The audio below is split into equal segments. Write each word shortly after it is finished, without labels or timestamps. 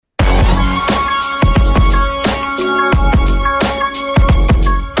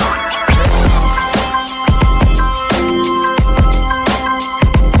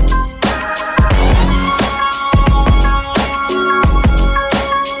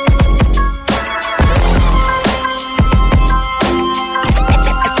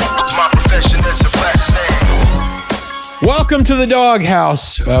Welcome to the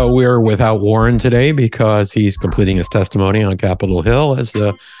DawgHouse. We're without Warren today because he's completing his testimony on Capitol Hill as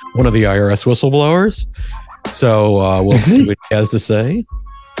one of the IRS whistleblowers. So we'll see what he has to say.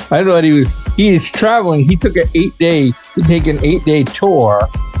 I thought he is traveling. He took an 8-day tour,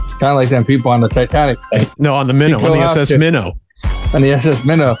 kind of like them people on the Titanic. No, on the Minnow, on the SS Minnow. On the SS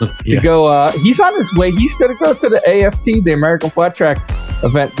Minnow. Yeah. To go, he's on his way. He's going to go to the AFT, the American Flat Track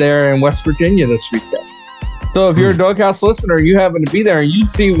event there in West Virginia this weekend. So if you're a DawgHouse listener, you happen to be there and you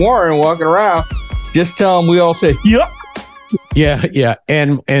see Warren walking around, just tell him we all said, yup. Yeah.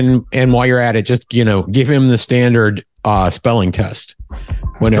 And while you're at it, just, give him the standard spelling test.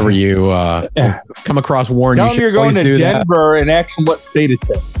 Whenever you come across Warren, tell him you're going to Denver and ask him what state it's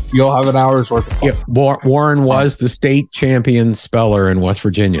in. You'll have an hour's worth of fun. Yeah, Warren was the state champion speller in West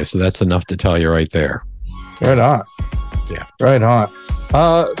Virginia, so that's enough to tell you right there. Right on. Yeah. Right on.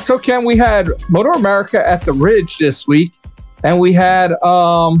 So Ken, we had Motoamerica at the Ridge this week, and we had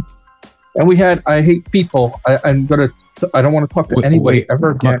I hate people. I don't want to talk to anybody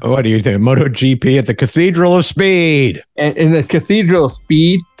ever again. What do you think? MotoGP at the Cathedral of Speed. And in the Cathedral of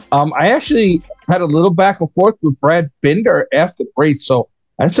Speed, I actually had a little back and forth with Brad Binder after the race, so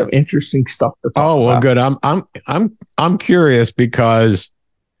I had some interesting stuff to talk about. Good. I'm curious because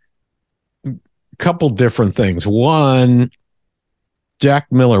a couple different things. One,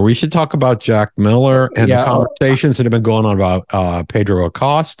 Jack Miller. We should talk about Jack Miller and the conversations that have been going on about Pedro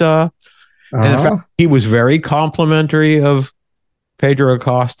Acosta. And in fact, he was very complimentary of Pedro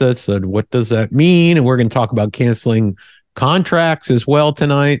Acosta, said, what does that mean? And we're going to talk about canceling contracts as well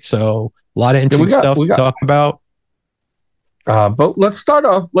tonight. So a lot of interesting stuff to talk about. But let's start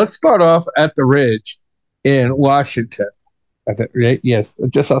off at the Ridge in Washington. Yes,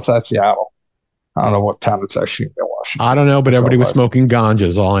 just outside Seattle. I don't know what town it's actually in Washington. I don't know, but everybody was smoking ganja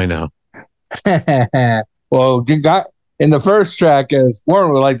is all I know. Well, you got in the first track, as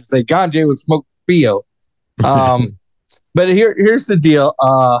Warren would like to say, ganja was smoked Bio. But here's the deal.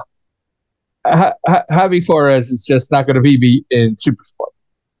 Javi Flores is just not going to be in Supersport.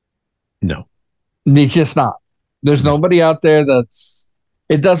 No. He's just not. There's nobody out there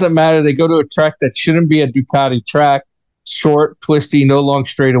it doesn't matter. They go to a track that shouldn't be a Ducati track. Short, twisty, no long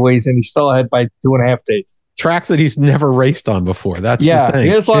straightaways, and he's still ahead by 2.5 days. Tracks that he's never raced on before. That's the thing.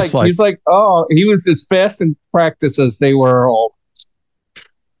 He was as fast in practice as they were all.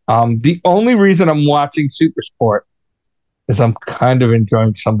 The only reason I'm watching Supersport is I'm kind of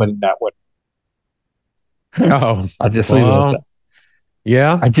enjoying somebody that way. Oh, I'll just leave it at that.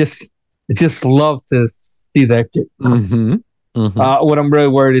 Yeah. I just love to see that kid. Mm-hmm. Mm-hmm. What I'm really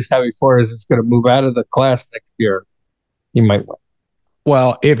worried is Javi Flores is going to move out of the class next year. He might win.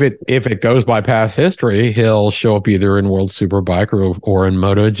 Well, if it goes by past history, he'll show up either in World Superbike or in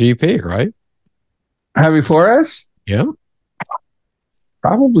MotoGP, right? Javi Flores? Yeah.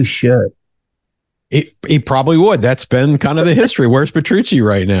 Probably should. He probably would. That's been kind of the history. Where's Petrucci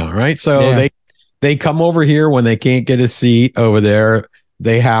right now, right? So they come over here when they can't get a seat over there.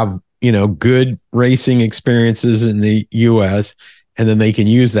 They have, good racing experiences in the U.S., and then they can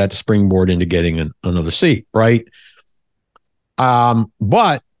use that to springboard into getting another seat, right?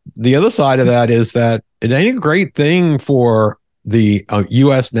 But the other side of that is that it ain't a great thing for the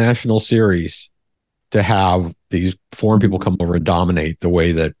U.S. National Series to have these foreign people come over and dominate the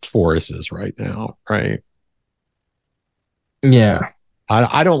way that Forrest is right now, right? Yeah. So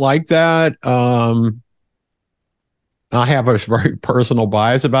I don't like that. I have a very personal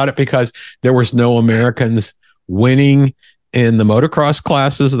bias about it because there was no Americans winning in the motocross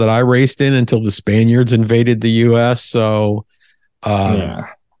classes that I raced in until the Spaniards invaded the U.S. So, and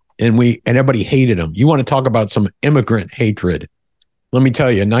everybody hated them. You want to talk about some immigrant hatred? Let me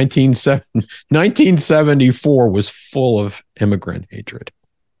tell you, 1974 was full of immigrant hatred.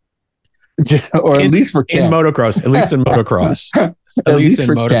 Or at least for Ken. In motocross, at least in motocross. at least in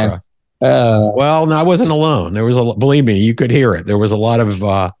motocross. Well, no, I wasn't alone. There was believe me, you could hear it. There was a lot of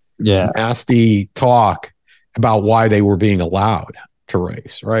nasty talk about why they were being allowed to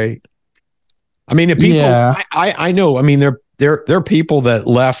race, right? I mean, the people I know, I mean, they're people that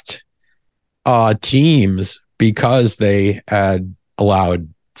left teams because they had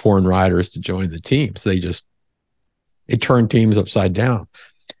allowed foreign riders to join the teams. It turned teams upside down.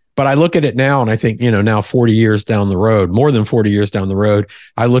 But I look at it now and I think, now 40 years down the road, more than 40 years down the road,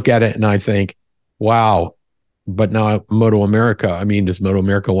 I look at it and I think, wow, but now Motoamerica, I mean, does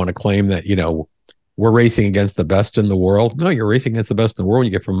Motoamerica want to claim that, we're racing against the best in the world? No, you're racing against the best in the world.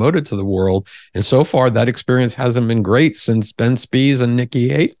 You get promoted to the world. And so far, that experience hasn't been great since Ben Spies and Nicky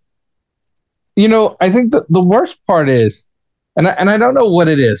Hayes. I think the worst part is And I don't know what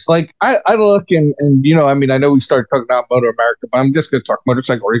it is. Like I look and I mean, I know we started talking about Motoamerica, but I'm just going to talk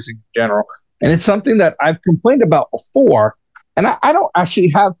motorcycle racing in general. And it's something that I've complained about before. And I don't actually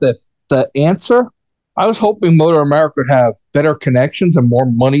have the answer. I was hoping Motoamerica would have better connections and more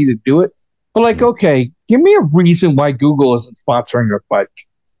money to do it. But like, okay, give me a reason why Google isn't sponsoring your bike.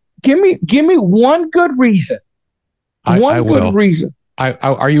 Give me one good reason. One good reason.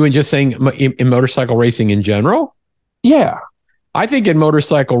 Are you just saying in motorcycle racing in general? Yeah. I think in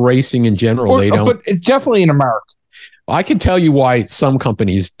motorcycle racing in general, they don't. But it's definitely in America. I can tell you why some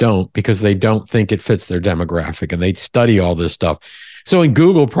companies don't, because they don't think it fits their demographic, and they study all this stuff. So in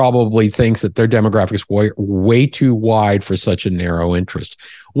Google probably thinks that their demographic is way too wide for such a narrow interest.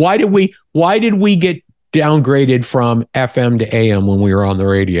 Why did we get downgraded from FM to AM when we were on the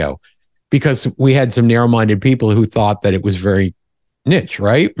radio? Because we had some narrow-minded people who thought that it was very niche,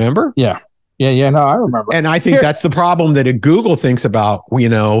 right? Remember? Yeah. No, I remember. And I think that's the problem that Google thinks about.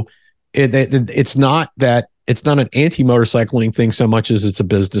 It's not an anti-motorcycling thing so much as it's a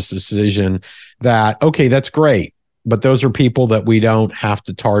business decision that, okay, that's great, but those are people that we don't have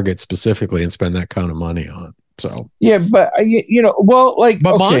to target specifically and spend that kind of money on. So yeah, but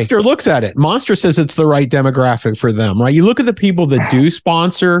but Monster looks at it. Monster says it's the right demographic for them, right? You look at the people that do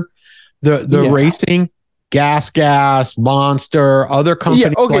sponsor the racing. Gas, Monster, other companies.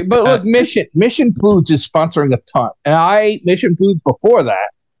 Yeah, okay, like but look, Mission Foods is sponsoring a ton, and I ate Mission Foods before that.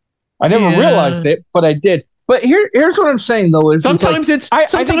 I never realized it, but I did. But here's what I'm saying though: is sometimes it's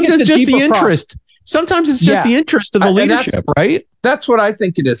just the interest. Sometimes it's just the interest of the leadership, right? That's what I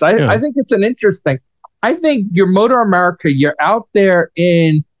think it is. I think it's an interesting. I think your Motoamerica, you're out there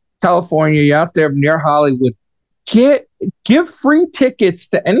in California, you're out there near Hollywood. Give free tickets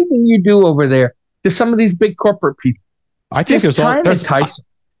to anything you do over there to some of these big corporate people. I think there's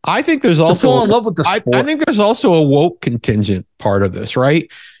also fall in love with the sport. I think there's also a woke contingent part of this, right?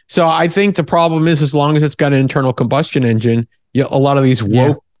 So I think the problem is, as long as it's got an internal combustion engine, a lot of these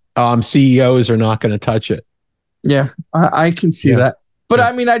woke CEOs are not going to touch it. Yeah, I can see that. But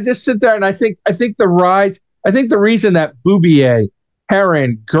I mean, I just sit there and I think the reason that Boubier,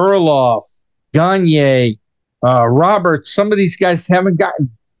 Heron, Gerloff, Gagne, Roberts, some of these guys haven't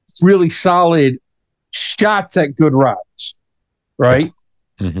gotten really solid shots at good rides, right?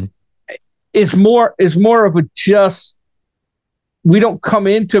 Mm-hmm. Is more of a just we don't come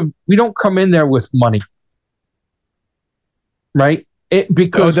in there with money, right?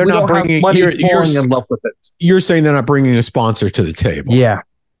 Because they're not bringing money falling in love with it. You're saying they're not bringing a sponsor to the table. Yeah.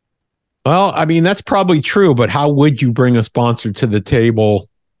 Well, I mean, that's probably true, but how would you bring a sponsor to the table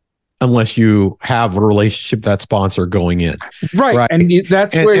unless you have a relationship with that sponsor going in? Right. And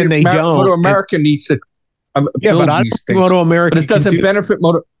that's where Motoamerica needs to build these things. Motoamerica, but it doesn't benefit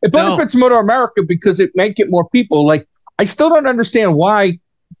It benefits Motoamerica because it make it more people. Like, I still don't understand why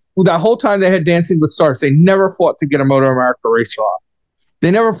that whole time they had Dancing with Stars, they never fought to get a Motoamerica race on. They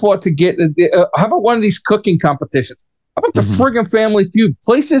never fought to get how about one of these cooking competitions? How about the friggin' Family Feud?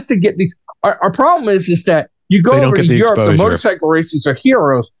 Places to get these. Our problem is that you go over to Europe, the motorcycle races are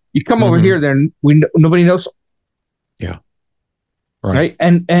heroes. You come over here, then nobody knows them. Yeah. Right.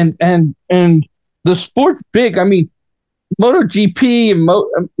 And the sport's big. I mean, MotoGP and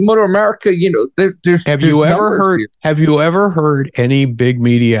Motoamerica, there's Have you ever heard any big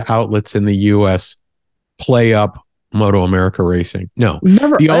media outlets in the US play up Motoamerica racing? No.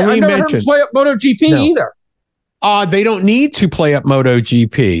 Never. I never heard them play up MotoGP either. They don't need to play up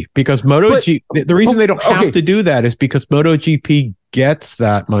MotoGP because the reason they don't have to do that is because MotoGP gets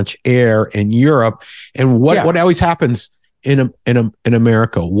that much air in Europe. And what always happens in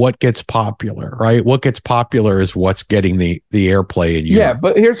America, what gets popular, right? What gets popular is what's getting the airplay in Europe. Yeah,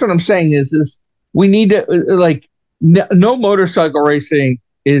 but here's what I'm saying is we need to no motorcycle racing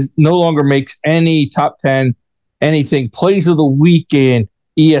is no longer makes any top 10 anything, plays of the weekend,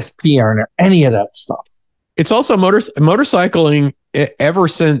 ESPN or any of that stuff. It's also motorcycling ever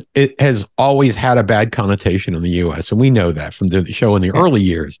since it has always had a bad connotation in the U.S. And we know that from the show in the early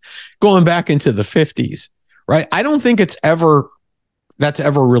years, going back into the 50s, right? I don't think that's ever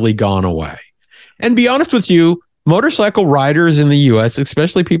really gone away. And be honest with you, motorcycle riders in the U.S.,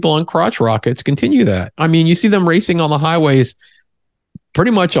 especially people on crotch rockets, continue that. I mean, you see them racing on the highways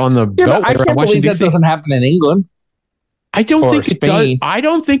pretty much on the beltway. I can't believe that doesn't happen in England. I don't think it does. I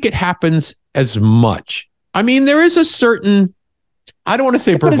don't think it happens as much. I mean, there is a certain, I don't want to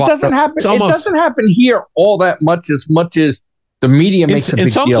say bravado. But it doesn't happen. It doesn't happen here all that much as the media makes a big deal. In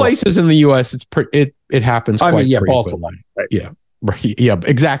some places in the U.S., it happens quite frequently. Baltimore. Right. Yeah,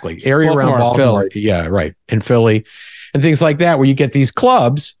 exactly. Area around Baltimore. Philly. Yeah, right. In Philly and things like that, where you get these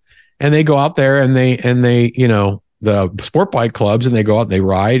clubs and they go out there and they sport bike clubs, and they go out and they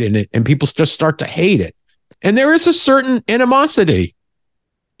ride, and people just start to hate it. And there is a certain animosity,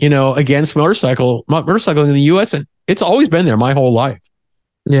 against motorcycling in the U.S. And it's always been there my whole life.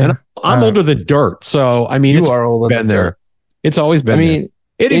 Yeah, and I'm older than dirt, so I mean, it's been there. It's always been. There.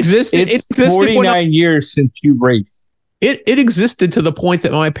 It existed. It's 49 years since you raced. It existed to the point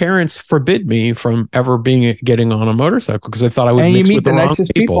that my parents forbid me from ever getting on a motorcycle because they thought I would mix with the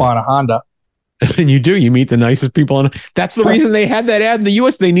nicest people on a Honda. And you meet the nicest people on. That's the reason they had that ad in the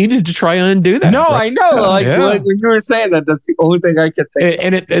U.S. They needed to try and undo that. No, right? I know. Like when you were saying that, that's the only thing I could think.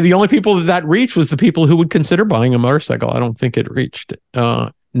 And the only people that reached was the people who would consider buying a motorcycle. I don't think it reached.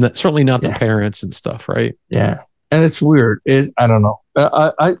 Certainly not the parents and stuff, right? Yeah, and it's weird. I don't know.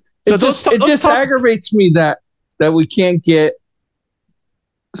 It just aggravates me that we can't get.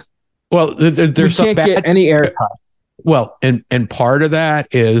 Well, there's we can't get any airtime. Well, and part of that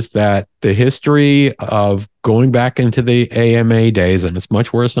is that the history of going back into the AMA days, and it's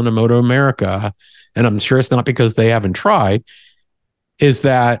much worse on the Motoamerica, and I'm sure it's not because they haven't tried, is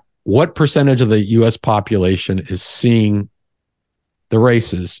that what percentage of the U.S. population is seeing the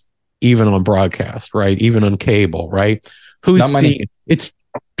races, even on broadcast, right? Even on cable, right? Who's seeing it? It's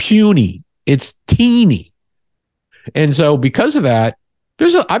puny. It's teeny. And so because of that,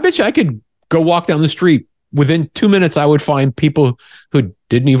 I bet you I could go walk down the street. Within 2 minutes, I would find people who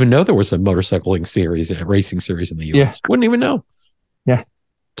didn't even know there was a motorcycling series, a racing series in the U.S. Wouldn't even know. Yeah.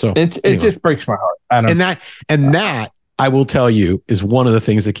 So it just breaks my heart. That I will tell you is one of the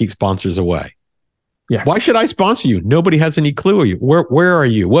things that keeps sponsors away. Yeah. Why should I sponsor you? Nobody has any clue. Where are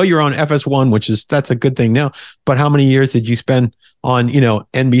you? Well, you're on FS1, that's a good thing now. But how many years did you spend on,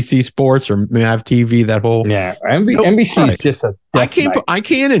 NBC Sports or MAV TV? That whole NBC is just a. I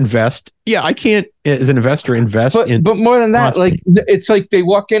can't invest. Yeah, I can't as an investor invest in. But more than that, it's like they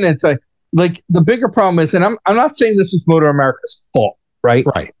walk in and it's like the bigger problem is, and I'm not saying this is Motoamerica's fault, right?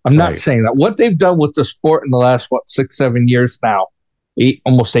 Right. I'm not saying that. What they've done with the sport in the last 6-7 years now,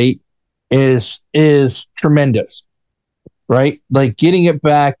 almost 8. Is tremendous, right? Like getting it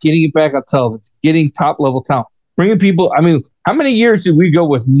back on television, getting top level talent, bringing people. I mean, how many years did we go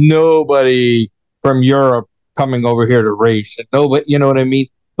with nobody from Europe coming over here to race? And nobody, you know what I mean?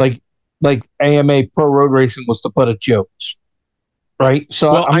 Like AMA Pro Road Racing was the butt of jokes, right?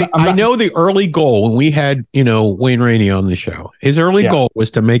 So I know the early goal when we had Wayne Rainey on the show. His early goal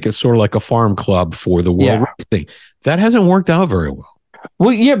was to make it sort of like a farm club for the world racing. That hasn't worked out very well.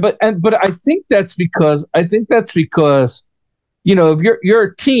 Well, yeah, but I think that's because if you're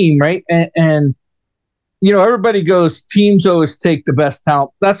a team, right, and everybody goes, teams always take the best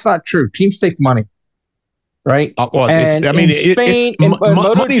talent. That's not true. Teams take money, right? In Spain, in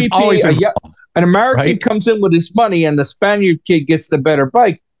MotoGP, an American comes in with his money, and the Spaniard kid gets the better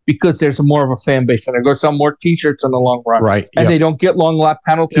bike because there's more of a fan base, and they're going to sell more T-shirts in the long run, right? And they don't get long lap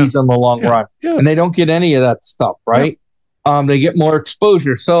penalties in the long run, and they don't get any of that stuff, right? They get more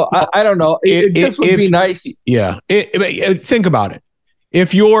exposure. So I don't know. It just would be nice. Yeah. Think about it.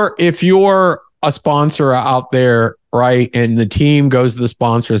 If you're a sponsor out there, right, and the team goes to the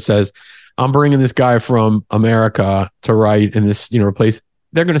sponsor and says, "I'm bringing this guy from America to ride in this place,"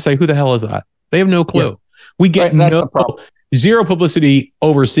 they're going to say, "Who the hell is that?" They have no clue. Yeah. We get zero publicity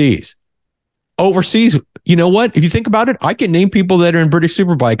overseas. Overseas, you know what? If you think about it, I can name people that are in British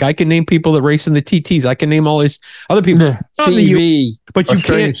Superbike. I can name people that race in the TTs. I can name all these other people. TV, but you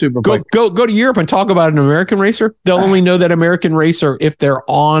can't go to Europe and talk about an American racer. They'll only know that American racer if they're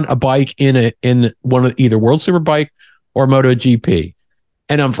on a bike in one of either World Superbike or MotoGP.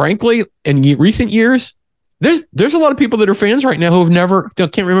 And frankly, in recent years, there's a lot of people that are fans right now who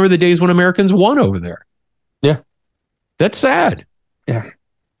can't remember the days when Americans won over there. Yeah, that's sad. Yeah.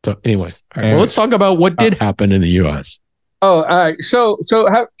 So anyway, all right, well, let's talk about what did happen in the U.S. Oh, all right. So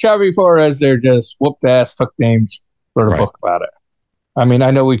Xavi Flores there just whooped ass, took names, wrote a book about it. I mean, I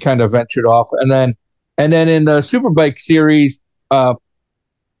know we kind of ventured off, and then in the Superbike series, Herring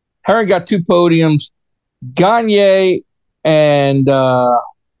got 2 podiums. Gagne and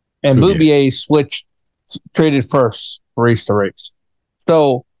Boubier traded first race to race.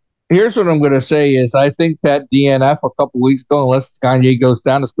 So. Here's what I'm going to say is I think that DNF a couple weeks ago, unless Gagne goes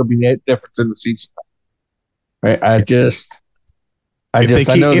down, it's going to be a difference in the season. Right?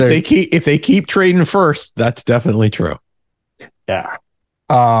 If they keep trading first, that's definitely true. Yeah.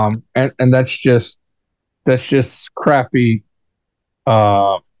 And that's just crappy.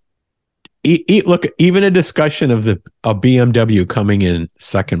 Look, even a discussion of a BMW coming in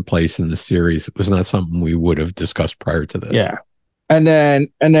second place in the series was not something we would have discussed prior to this. Yeah. And then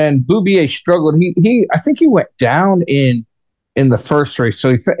Boubier struggled. I think he went down in the first race.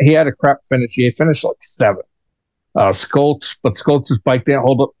 So he had a crap finish. He finished like 7th. Skoltz, but Skoltz's bike didn't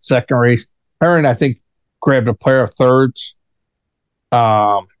hold up the second race. Herron, I think, grabbed a pair of thirds.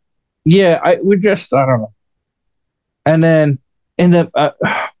 I don't know. And then in the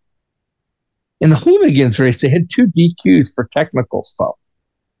Hooligans race, they had 2 DQs for technical stuff.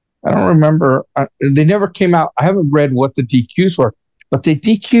 I don't remember. They never came out. I haven't read what the DQs were, but they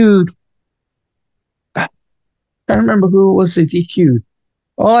DQ'd. I don't remember who it was they DQ'd.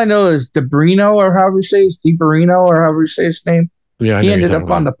 All I know is DeBrino, or however you say his name. Yeah, he ended up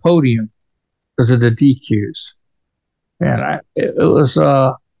on the podium because of the DQs. Man, it was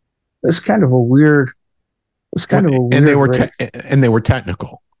kind of a weird. It was kind of a weird. And they were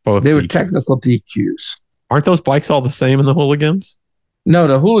technical. Both they were technical DQs. Aren't those bikes all the same in the Hooligans? No,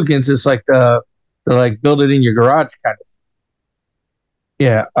 the Hooligans is like the build it in your garage kind of.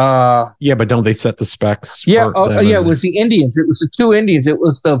 Yeah. But don't they set the specs? Yeah. It was the Indians. It was the 2 Indians. It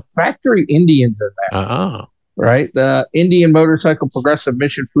was the factory Indians in that. Right. The Indian Motorcycle Progressive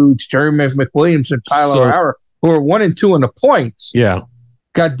Mission Foods, Jerry McWilliams and Tyler Hauer, who were 1 and 2 in the points. Yeah.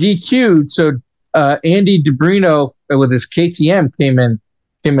 Got DQ'd. So Andy DeBrino with his KTM came in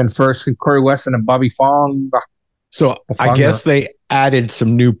first, and Corey Weston and Bobby Fong. So I guess they added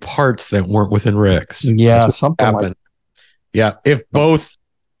some new parts that weren't within Rick's. Yeah, something happened. Like yeah, if both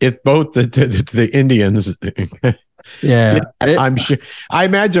the Indians, yeah, I'm sure. I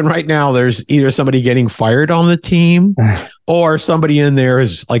imagine right now there's either somebody getting fired on the team, or somebody in there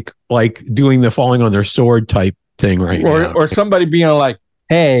is like doing the falling on their sword type thing right now, or somebody being like,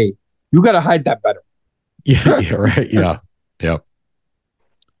 "Hey, you got to hide that better." Yeah, right. Yeah, yep.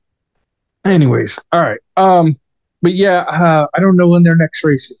 Anyways, all right. But yeah, I don't know when their next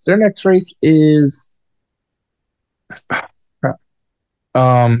race is. Their next race is.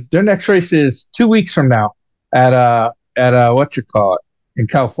 Their next race is 2 weeks from now at what you call it in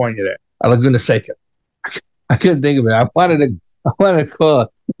California there at Laguna Seca. I couldn't think of it. I wanted to call it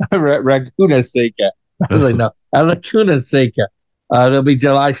Laguna Seca. I was like, no, at Laguna Seca. It'll be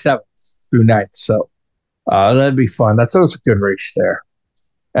July 7th through 9th. So that'd be fun. That's always a good race there.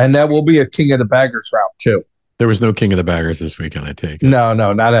 And that will be a King of the Baggers round too. There was no King of the Baggers this weekend, I take it. No,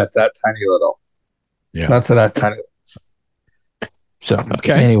 not at that tiny little. Yeah. Not to that tiny little. So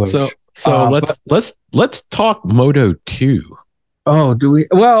okay. Anyway, so let's talk Moto 2. Oh, do we?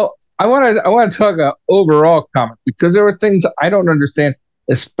 Well, I want to talk an overall comment, because there were things I don't understand,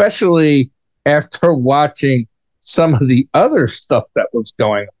 especially after watching some of the other stuff that was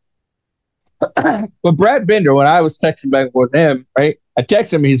going on. But Brad Binder, when I was texting back with him, right? I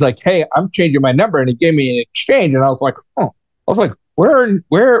texted him. He's like, "Hey, I'm changing my number," and he gave me an exchange, and I was like, "Oh," I was like, "Where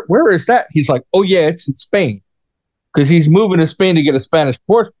is that?" He's like, "Oh yeah, it's in Spain." Because he's moving to Spain to get a Spanish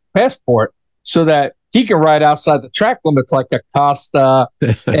passport so that he can ride outside the track limits like Acosta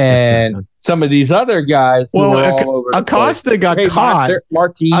and some of these other guys. Well, Acosta got caught.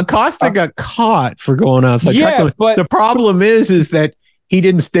 Acosta got caught for going outside track limits. But the problem is that he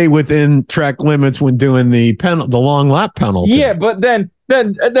didn't stay within track limits when doing the long lap penalty. Yeah, but then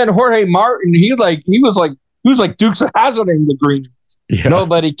Jorge Martin, he was like Dukes of Hazzard in the green. Yeah.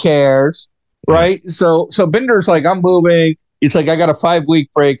 Nobody cares. Right. So Binder's like, I'm moving. He's like, I got a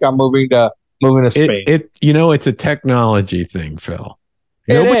 5-week break. I'm moving to Spain. It's a technology thing, Phil.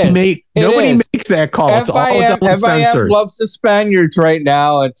 Nobody makes that call. It's all sensors. FIM loves the Spaniards right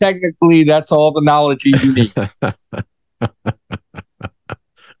now, and technically that's all the knowledge you need.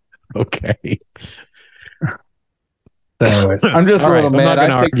 Okay. Anyways, I'm just a little mad.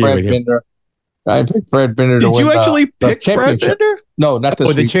 I picked Brad Binder to win. Did you actually pick Brad Binder? No, not this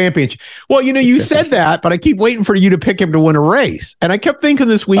week. The championship. Well, you said that, but I keep waiting for you to pick him to win a race. And I kept thinking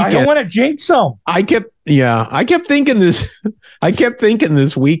this weekend. I don't want to jinx him. I kept thinking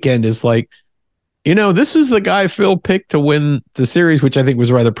this weekend is like, this is the guy Phil picked to win the series, which I think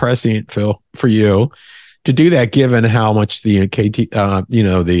was rather prescient, Phil, for you to do that, given how much the KTM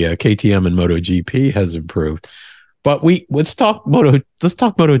and MotoGP has improved. But let's talk Moto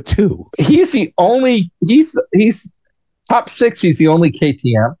 2. He's top 6. He's the only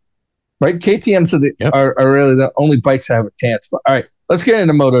KTM, right? KTMs are really the only bikes that have a chance. But all right, let's get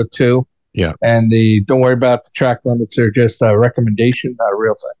into Moto 2. Yeah. And don't worry about the track limits. They're just a recommendation, not a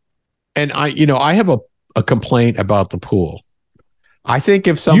real thing. And I have a complaint about the pool. I think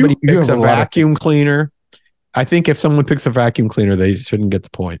if somebody picks a vacuum cleaner, they shouldn't get the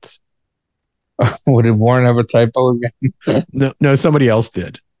points. Did Warren have a typo again? No, somebody else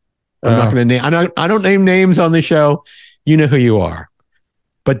did. I'm not going to name. I don't name names on the show. You know who you are.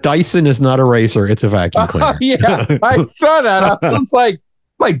 But Dyson is not a racer; it's a vacuum cleaner. Yeah, I saw that. I was like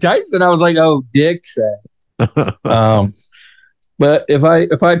Dyson. I was like, oh, Dick said. But if I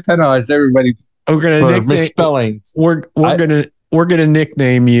penalize everybody We're gonna misspellings. We're gonna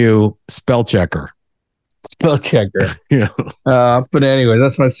nickname you Spell Checker. Spell checker. Yeah. But anyway,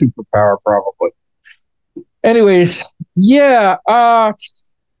 that's my superpower probably. Anyways, yeah.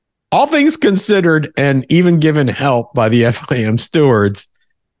 All things considered, and even given help by the FIM stewards,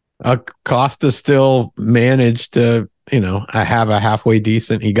 Costa still managed to, have a halfway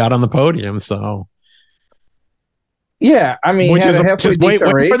decent. He got on the podium, so. Yeah, I mean, which is way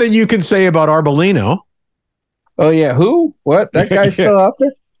more than you can say about Arbolino. Oh yeah, who? What? That guy's still out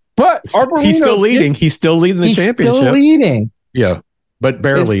there? But Arbolino, he's still leading. He's still leading the championship. He's still leading. Yeah, but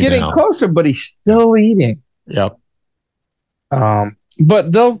barely. It's getting closer, but he's still leading. Yep.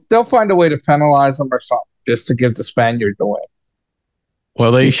 But they'll find a way to penalize him or something just to give the Spaniard the win.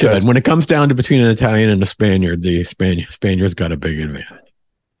 Well, they should. When it comes down to between an Italian and a Spaniard, the Spaniard's got a big advantage.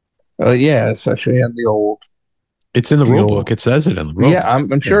 Oh yeah, especially in the old. It's in the rule book. It says it in the rule book. Yeah,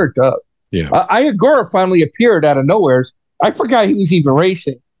 I'm sure it does. Yeah. Iagora finally appeared out of nowhere. I forgot he was even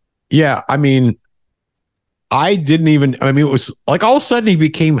racing. Yeah, I mean, it was like all of a sudden he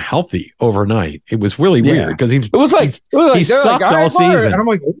became healthy overnight. It was really weird because he sucked all season. And I'm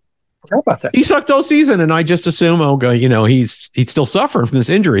like, what about that? He sucked all season, and I just assume, he's still suffering from this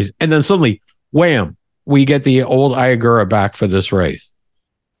injuries. And then suddenly, wham, we get the old Iagura back for this race.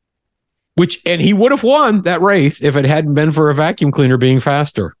 And he would have won that race if it hadn't been for a vacuum cleaner being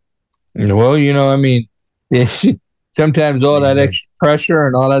faster. Well, sometimes all that extra pressure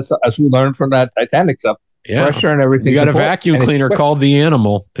and all that stuff, as we learned from that Titanic stuff, pressure and everything. You got a vacuum cleaner called the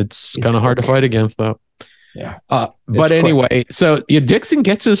Animal. It's kind of hard to fight against, though. Yeah. But anyway, so Dixon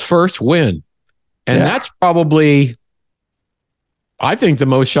gets his first win. And that's probably, I think, the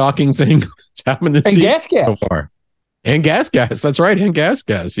most shocking thing that's happened this season so far. And gas. That's right. And gas.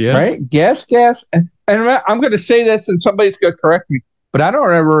 Yeah. Right. Gas. And I'm going to say this, and somebody's going to correct me, but I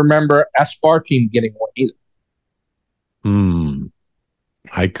don't ever remember Aspar team getting one either.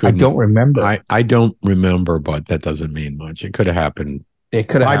 I don't remember. I don't remember, but that doesn't mean much. It could have happened. It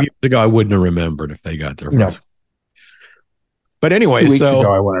could have 5 years ago. I wouldn't have remembered if they got their first. No. But anyway, 2 weeks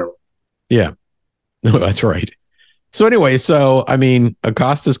ago, I went. Yeah, no, that's right. So anyway,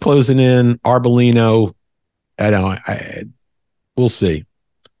 Acosta's closing in. Arbolino, we'll see.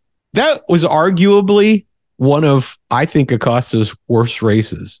 That was arguably one of, I think, Acosta's worst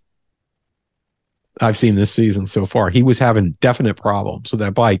races I've seen this season so far. He was having definite problems with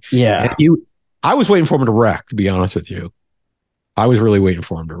that bike. Yeah. And I was waiting for him to wreck, to be honest with you. I was really waiting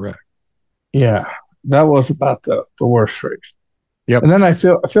for him to wreck. Yeah. That was about the worst race. Yep. And then I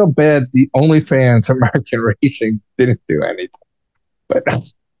feel bad. The OnlyFans American Racing didn't do anything. But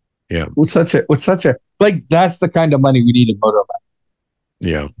yeah. With such a that's the kind of money we need in Motoamerica.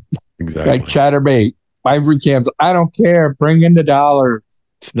 Yeah. Exactly. Like Chatterbait, ivory cams. I don't care. Bring in the dollar.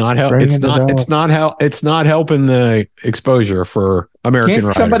 It's not helping the exposure for American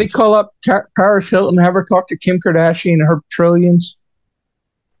riders. Somebody call up Paris Hilton and have her talk to Kim Kardashian and her trillions?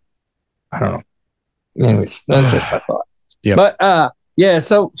 I don't know. Anyways, that's just my thought. Yeah. But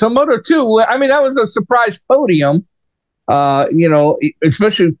so Moto2, I mean, that was a surprise podium.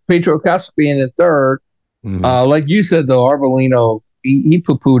 Especially Pedro Acosta being in third. Mm-hmm. Like you said, though, Arbolino, he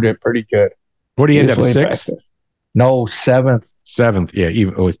poo-pooed it pretty good. What do you end up, sixth? No, seventh. Seventh, yeah.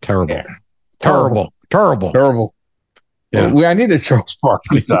 It was terrible. Yeah. Terrible. Yeah. I need to show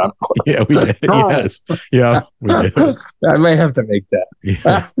Sparky's on. Yeah, we did. Yes. Yeah, we did. I may have to make that.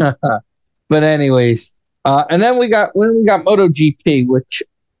 Yeah. But anyways, and then we got MotoGP, which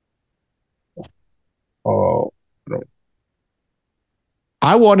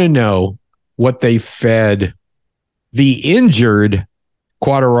I want to know what they fed the injured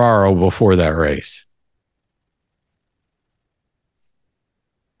Quartararo before that race.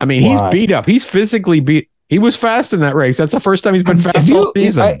 I mean, he's beat up. He's physically beat. He was fast in that race. That's the first time he's been fast all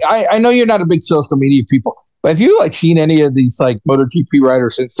season. I know you're not a big social media people, but have you seen any of these MotoGP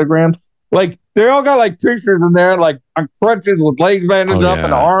riders' Instagrams? They all got pictures in there on crutches with legs bandaged up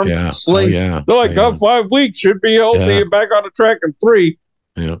and arms slings. They're 5 weeks, should be healthy and back on the track in 3.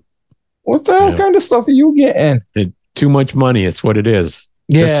 Yeah. What the hell kind of stuff are you getting? Too much money. It's what it is.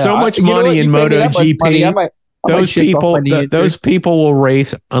 Yeah, there's so much money in MotoGP. Those people will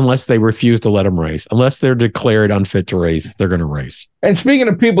race unless they refuse to let them race. Unless they're declared unfit to race, they're going to race. And speaking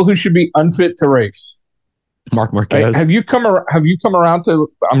of people who should be unfit to race, Mark Marquez. Have you come around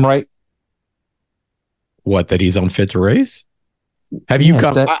to? I'm right. What, that he's unfit to race? Have you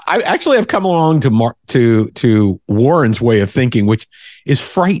come? I actually have come along to Warren's way of thinking, which is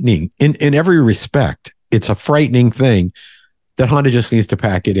frightening in every respect. It's a frightening thing that Honda just needs to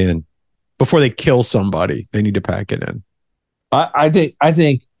pack it in before they kill somebody. They need to pack it in. I think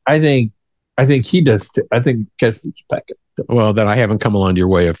I think he does too. I think Kesney's pecking. Well, then I haven't come along to your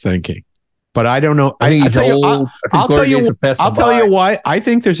way of thinking. But I don't know. I think he's old. I'll tell you why. I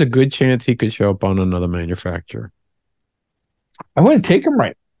think there's a good chance he could show up on another manufacturer. I wouldn't take him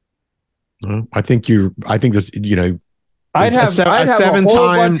right. I think there's, I'd have a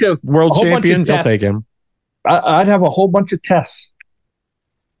seven-time world champion. They'll take him. I'd have a whole bunch of tests.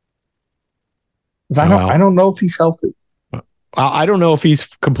 I don't know if he's healthy. I don't know if he's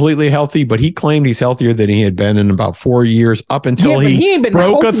completely healthy, but he claimed he's healthier than he had been in about 4 years, up until he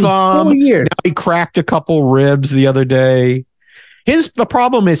broke a thumb. Now he cracked a couple ribs the other day. The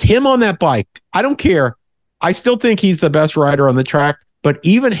problem is him on that bike. I don't care. I still think he's the best rider on the track, but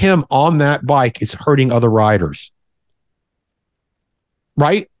even him on that bike is hurting other riders.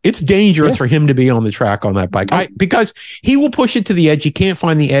 Right? It's dangerous for him to be on the track on that bike because he will push it to the edge. He can't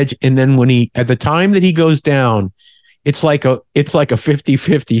find the edge. And then at the time that he goes down, it's like a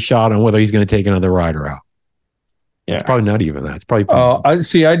 50-50 shot on whether he's going to take another rider out. Yeah. It's probably not even that. It's probably.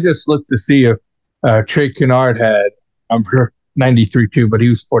 I just looked to see if Trey Kennard had 93 too, but he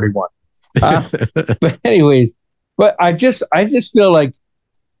was 41. But anyways, I just feel like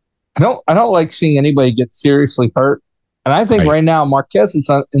I don't like seeing anybody get seriously hurt. And I think right now Marquez is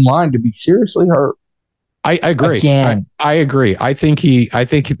in line to be seriously hurt. I agree. Again. I agree. I think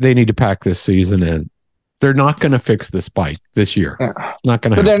they need to pack this season in. They're not going to fix this bike this year. Not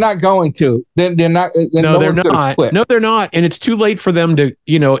going to. But they're not going to. They're not. No, they're not. No, they're not. And it's too late for them to.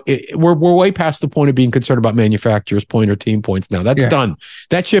 We're way past the point of being concerned about manufacturers' point or team points now. That's done.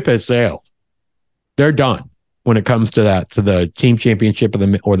 That ship has sailed. They're done when it comes to that, to the team championship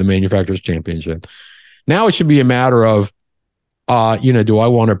or the manufacturers' championship. Now it should be a matter of, do I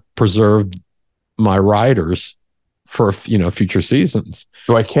want to preserve my riders for future seasons?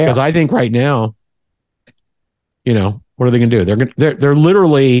 Do I care? Because I think right now. What are they going to do? They're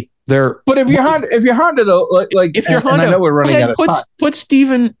literally. But if you're Honda though, like if you're Honda, I know we're running out of time. Put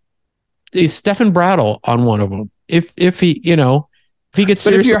Stefan Brattle on one of them. If he gets serious. But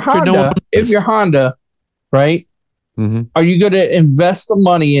if you're Honda, right? Mm-hmm. Are you going to invest the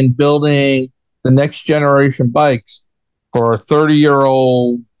money in building the next generation bikes for a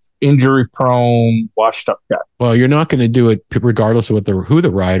 30-year-old injury-prone, washed-up guy? Well, you're not going to do it regardless of who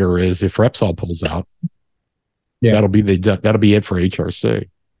the rider is. If Repsol pulls out. Yeah, that'll be it for HRC.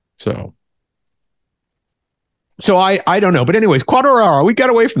 So I don't know, but anyways, Quartararo, we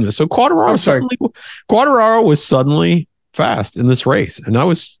got away from this. So Quartararo was suddenly fast in this race, and I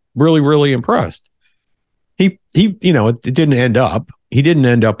was really, really impressed. It didn't end up. He didn't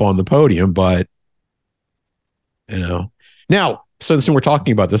end up on the podium, but now. So since we're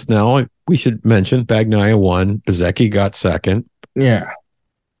talking about this now, we should mention Bagnaia won. Bezecchi got second. Yeah,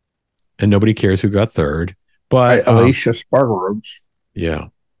 and nobody cares who got third. But Alicia Spargarose. Yeah.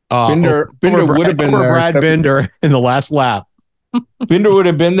 Binder would have been there. Brad Binder in the last lap. Binder would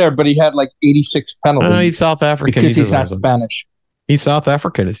have been there, but he had like 86 penalties. He's South African. Because he's not Spanish. He's South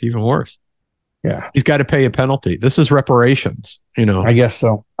African. It's even worse. Yeah. He's got to pay a penalty. This is reparations, I guess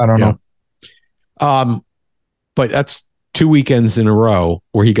so. I don't know. But that's 2 weekends in a row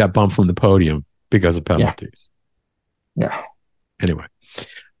where he got bumped from the podium because of penalties. Yeah. Anyway.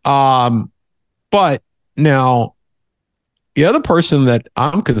 But now, the other person that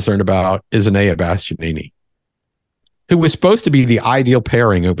I'm concerned about is Enea Bastianini, who was supposed to be the ideal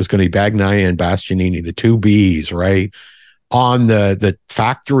pairing. It was going to be Bagnaia and Bastianini, the two Bs, right? On the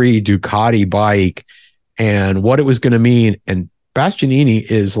factory Ducati bike and what it was going to mean. And Bastianini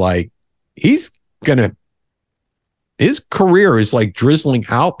is like, his career is like drizzling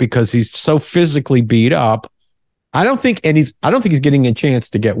out because he's so physically beat up. I don't think he's getting a chance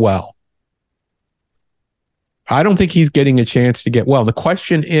to get well. I don't think he's getting a chance to get well. The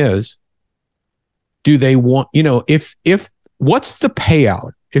question is, do they want, if what's the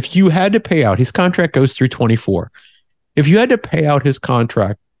payout? If you had to pay out, his contract goes through 24. If you had to pay out his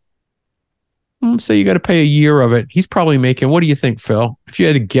contract, say you got to pay a year of it, he's probably making, what do you think, Phil? If you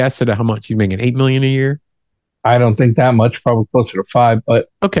had to guess at how much he's making, $8 million a year? I don't think that much, probably closer to 5, but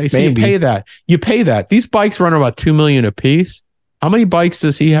okay, so maybe. You pay that. These bikes run about $2 million a piece. How many bikes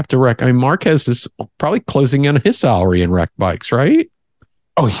does he have to wreck? I mean, Marquez is probably closing in on his salary in wreck bikes, right?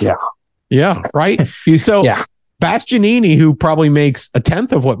 Oh, yeah. Yeah, right? So Bastianini, who probably makes a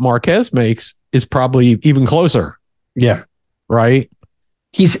tenth of what Marquez makes, is probably even closer. Yeah. Right?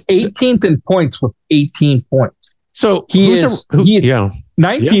 He's 18th in points with 18 points. So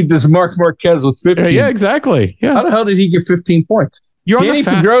 19th is Marc Marquez with 15. Yeah, exactly. Yeah. How the hell did he get 15 points? Danny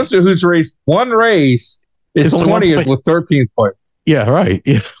Pedrosa, who's raced one race, is 20th with 13 points. Yeah, right.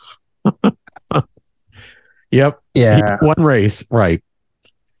 Yeah. Yep. Yeah. One race, right.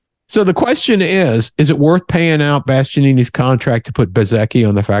 So the question is it worth paying out Bastianini's contract to put Bezzecchi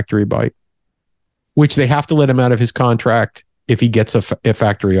on the factory bike? Which they have to let him out of his contract if he gets a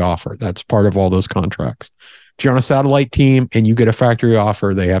factory offer. That's part of all those contracts. If you're on a satellite team and you get a factory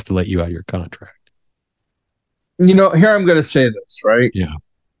offer, they have to let you out of your contract. You know, here I'm going to say this, right? Yeah.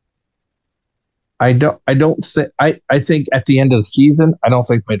 I think at the end of the season, I don't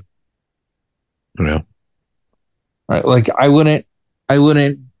think. Yeah. Right. Like I wouldn't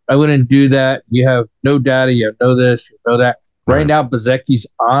do that. You have no data. You have no this, you know that. Right now, Bezzecchi's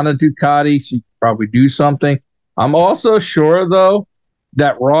on a Ducati, so you can probably do something. I'm also sure, though,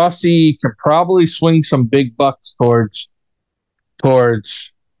 that Rossi can probably swing some big bucks towards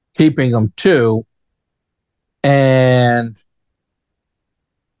keeping them too. And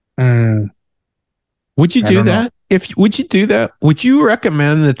would you do that? Would you do that? Would you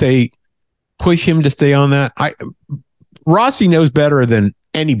recommend that they push him to stay on that? Rossi knows better than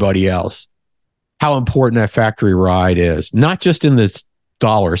anybody else how important that factory ride is, not just in the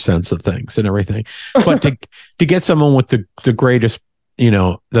dollar sense of things and everything, but to get someone with the greatest,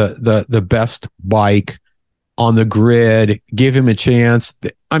 the best bike on the grid, give him a chance.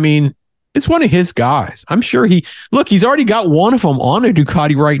 I mean, it's one of his guys. I'm sure he's already got one of them on a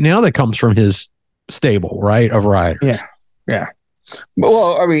Ducati right now that comes from his stable, right, of riders. Yeah.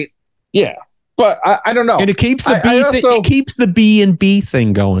 Well, I mean, yeah. But I don't know. And it keeps the B and B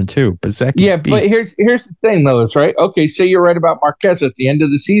thing going too. Bezzecchi. Yeah, but here's the thing though, is right. Okay, say you're right about Marquez at the end of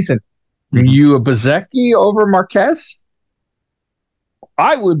the season. Mm-hmm. Are you a Bezzecchi over Marquez?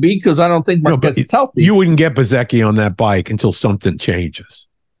 I would be, because I don't think Marquez is healthy. You wouldn't get Bezzecchi on that bike until something changes.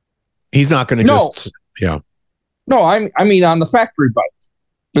 He's not going to just. Yeah. No, I mean on the factory bike.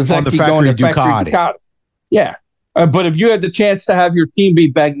 Bezzecchi on the factory Ducati. Yeah. But if you had the chance to have your team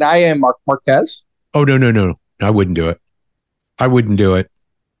be Bagnaia and Marquez? Oh, no. I wouldn't do it. I'd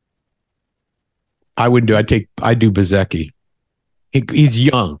do Bezzecchi. He's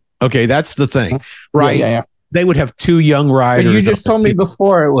young. Okay, that's the thing. Right? Yeah. They would have two young riders. But you just told me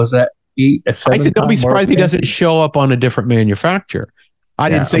before it was that I said don't be surprised if he doesn't show up on a different manufacturer. I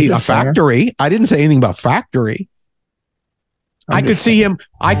didn't say a factory. I didn't say anything about factory. I could see him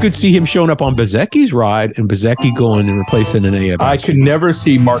showing up on Bezzecchi's ride and Bezzecchi going and replacing an AFS. I could never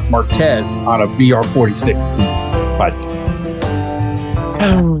see Marc Marquez on a VR46 bike.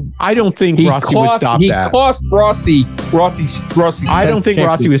 I don't think Rossi would stop that. He cost Rossi. I don't think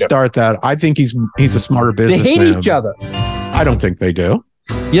Rossi would start that. I think he's a smarter businessman. They hate each other. I don't think they do.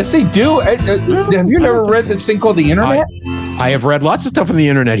 Yes, they do. Have you never read this thing called the internet? I have read lots of stuff on the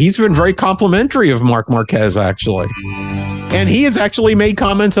internet. He's been very complimentary of Marc Marquez, actually. And he has actually made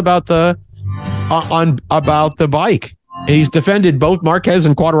comments about the bike. And he's defended both Marquez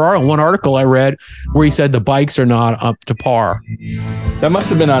and Quartararo in one article I read where he said the bikes are not up to par. That must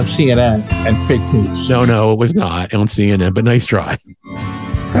have been on CNN and fake news. No, it was not on CNN, but nice try.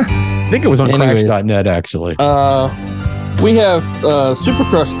 I think it was on Crash.net, actually. We have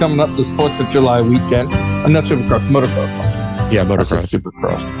Supercross coming up this 4th of July weekend. Not Supercross, Motocross. Yeah, Motocross.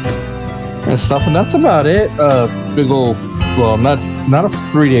 Supercross. And stuff, and that's about it. Big old, well, not a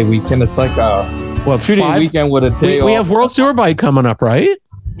 3-day weekend. It's like a 2-day weekend with a day off. We have World Superbike coming up, right?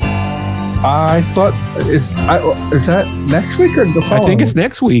 I thought is that next week or the following? I think it's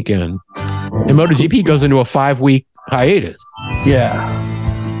next weekend. And MotoGP goes into a 5-week hiatus. Yeah,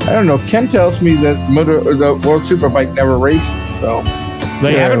 I don't know. Ken tells me that the World Superbike never races, so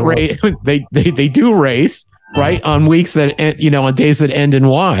they haven't raced. They do race, right, on weeks that end, on days that end in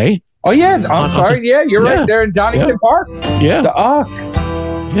Y. Oh yeah, I'm sorry. Yeah, you're right. They're in Donington Park. Yeah, the ARC.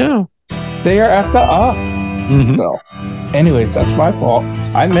 Yeah, they are at the ARC. Mm-hmm. So, anyways, that's my fault.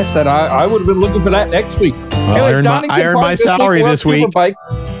 I missed that. I would have been looking for that next week. Well, I earned my salary this week.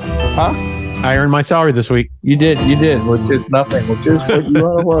 Huh? I earned my salary this week. You did, which is nothing, which is what you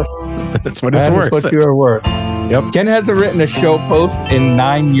are worth. That's what it's worth. That's what you are worth. Yep. Ken hasn't written a show post in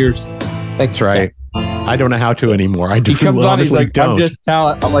 9 years. That's right. I don't know how to anymore. He comes on, he's like, I'm just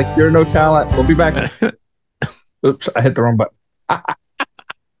talent. I'm like, you're no talent. We'll be back. Oops, I hit the wrong button.